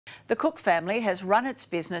The Cook family has run its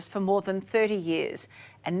business for more than 30 years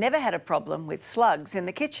and never had a problem with slugs in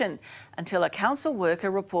the kitchen until a council worker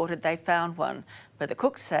reported they found one. But the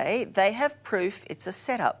Cooks say they have proof it's a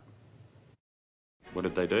setup. What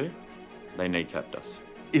did they do? They kneecapped us.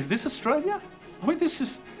 Is this Australia? I mean, this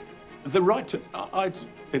is the right to...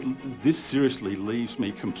 this seriously leaves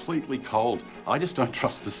me completely cold. I just don't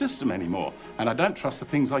trust the system anymore, and I don't trust the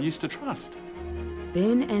things I used to trust.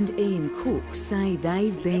 Ben and Ian Cook say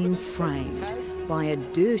they've been framed by a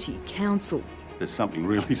dirty council. There's something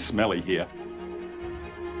really smelly here.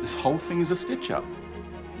 This whole thing is a stitch-up.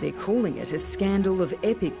 They're calling it a scandal of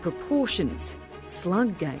epic proportions,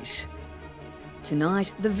 Sluggate.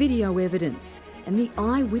 Tonight, the video evidence and the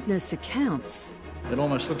eyewitness accounts. It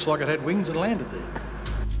almost looks like it had wings and landed there.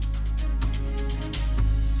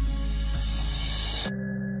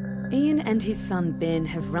 Ian and his son Ben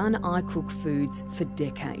have run iCook Foods for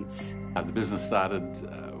decades. The business started,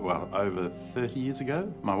 over 30 years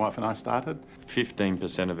ago. My wife and I started.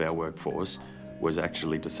 15% of our workforce was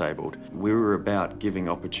actually disabled. We were about giving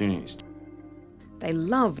opportunities. They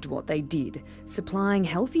loved what they did, supplying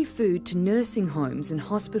healthy food to nursing homes and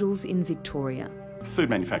hospitals in Victoria. Food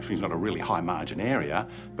manufacturing is not a really high margin area,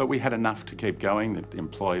 but we had enough to keep going. It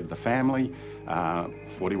employed the family,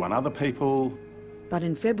 41 other people. But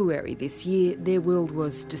in February this year, their world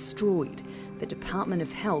was destroyed. The Department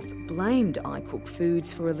of Health blamed iCook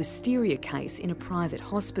Foods for a listeria case in a private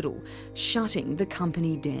hospital, shutting the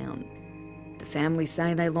company down. The family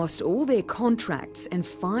say they lost all their contracts and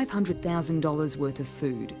 $500,000 worth of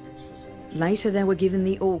food. Later, they were given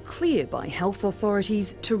the all clear by health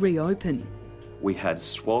authorities to reopen. We had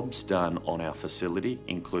swabs done on our facility,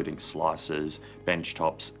 including slicers, bench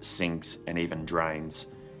tops, sinks, and even drains.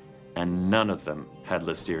 And none of them had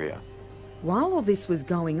listeria. While all this was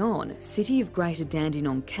going on, City of Greater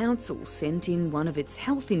Dandenong Council sent in one of its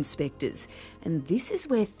health inspectors, and this is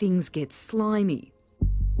where things get slimy.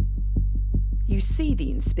 You see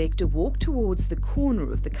the inspector walk towards the corner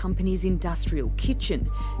of the company's industrial kitchen.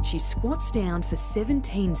 She squats down for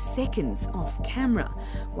 17 seconds off camera,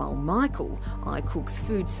 while Michael, iCook's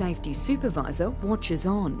food safety supervisor, watches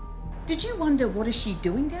on. Did you wonder what is she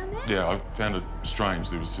doing down there? Yeah, I found it strange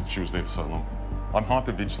that she was there for so long. I'm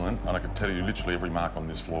hyper-vigilant and I could tell you literally every mark on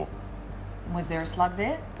this floor. Was there a slug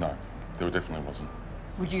there? No, there definitely wasn't.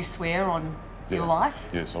 Would you swear on your life?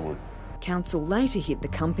 Yes, I would. Council later hit the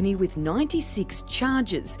company with 96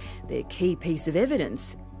 charges. Their key piece of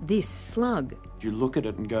evidence, this slug. You look at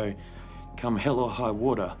it and go, come hell or high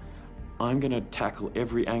water, I'm going to tackle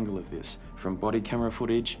every angle of this, from body camera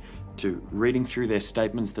footage to reading through their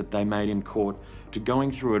statements that they made in court, to going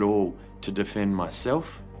through it all to defend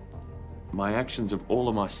myself, my actions of all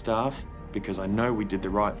of my staff, because I know we did the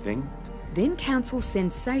right thing. Then Council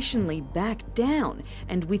sensationally backed down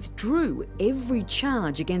and withdrew every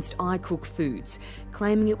charge against iCook Foods,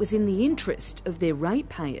 claiming it was in the interest of their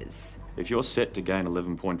ratepayers. If you're set to gain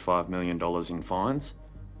 $11.5 million in fines,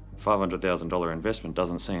 $500,000 investment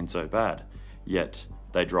doesn't seem so bad, yet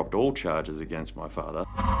they dropped all charges against my father.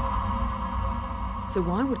 So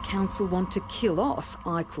why would Council want to kill off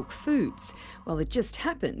iCook Foods? Well, it just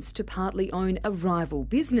happens to partly own a rival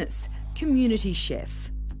business, Community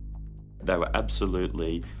Chef. They were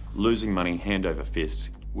absolutely losing money hand over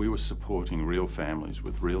fist. We were supporting real families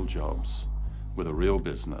with real jobs, with a real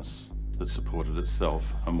business that supported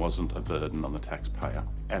itself and wasn't a burden on the taxpayer.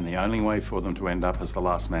 And the only way for them to end up as the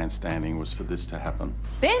last man standing was for this to happen.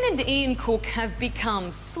 Ben and Ian Cook have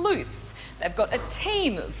become sleuths. They've got a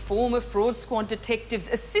team of former fraud squad detectives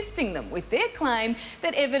assisting them with their claim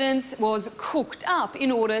that evidence was cooked up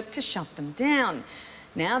in order to shut them down.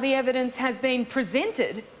 Now the evidence has been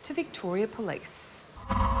presented to Victoria Police.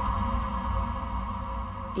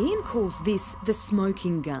 Ian calls this the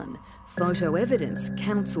smoking gun. Photo evidence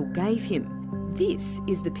Council gave him. This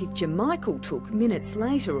is the picture Michael took minutes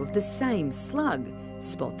later of the same slug.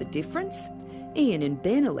 Spot the difference? Ian and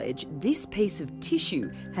Ben allege this piece of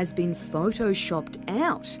tissue has been photoshopped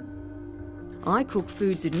out. iCook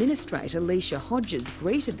Foods Administrator Leisha Hodges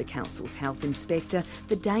greeted the Council's health inspector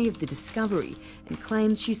the day of the discovery and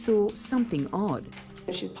claims she saw something odd.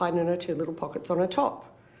 She's playing in her two little pockets on her top.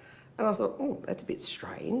 And I thought, oh, that's a bit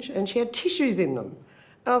strange. And she had tissues in them.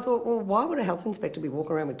 And I thought, well, why would a health inspector be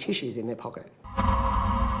walking around with tissues in their pocket?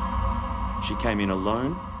 She came in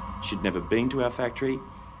alone, she'd never been to our factory,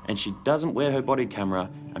 and she doesn't wear her body camera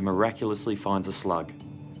and miraculously finds a slug.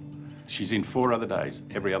 She's in 4 other days.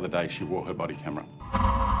 Every other day she wore her body camera.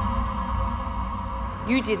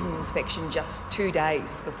 You did an inspection just 2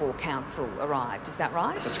 days before Council arrived, is that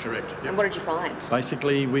right? That's correct. Yep. And what did you find?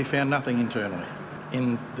 Basically, we found nothing internally.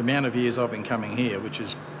 In the amount of years I've been coming here, which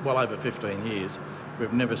is well over 15 years,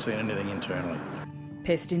 we've never seen anything internally.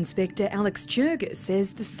 Pest Inspector Alex Jurger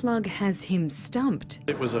says the slug has him stumped.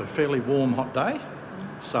 It was a fairly warm, hot day,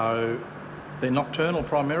 so they're nocturnal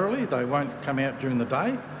primarily. They won't come out during the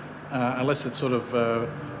day unless it's sort of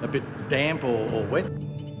a bit damp or wet.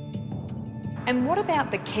 And what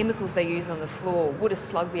about the chemicals they use on the floor? Would a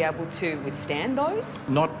slug be able to withstand those?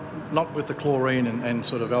 Not with the chlorine and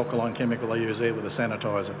sort of alkaline chemical they use there with a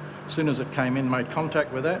sanitiser. As soon as it came in, made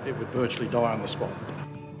contact with that, it would virtually die on the spot.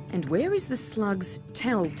 And where is the slug's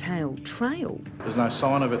telltale trail? There's no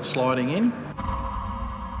sign of it sliding in.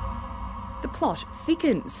 The plot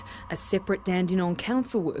thickens. A separate Dandenong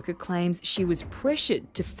council worker claims she was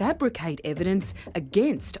pressured to fabricate evidence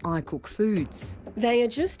against iCook Foods. They are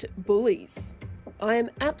just bullies. I am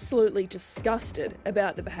absolutely disgusted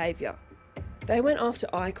about the behaviour. They went after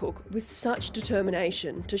iCook with such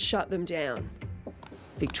determination to shut them down.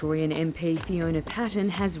 Victorian MP Fiona Patton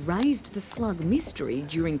has raised the slug mystery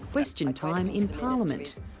during question time in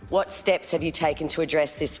Parliament. What steps have you taken to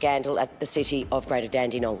address this scandal at the City of Greater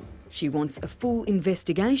Dandenong? She wants a full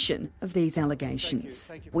investigation of these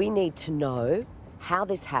allegations. We need to know how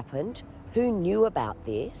this happened, who knew about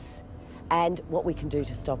this, and what we can do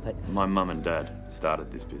to stop it. My mum and dad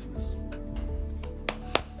started this business.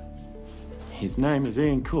 His name is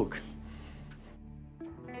Ian Cook.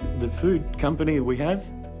 The food company we have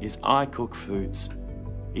is iCook Foods.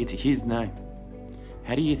 It's his name.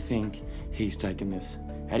 How do you think he's taken this?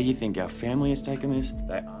 How do you think our family has taken this?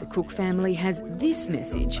 The Cook family has this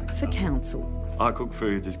message for council. iCook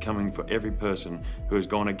Foods is coming for every person who has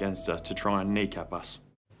gone against us to try and kneecap us.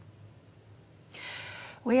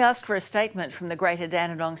 We asked for a statement from the Greater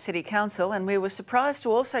Dandenong City Council, and we were surprised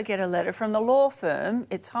to also get a letter from the law firm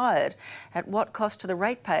it's hired. At what cost to the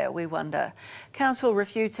ratepayer, we wonder. Council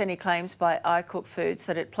refutes any claims by iCook Foods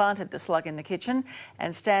that it planted the slug in the kitchen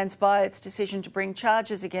and stands by its decision to bring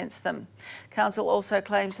charges against them. Council also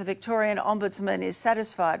claims the Victorian Ombudsman is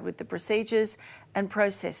satisfied with the procedures and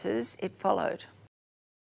processes it followed.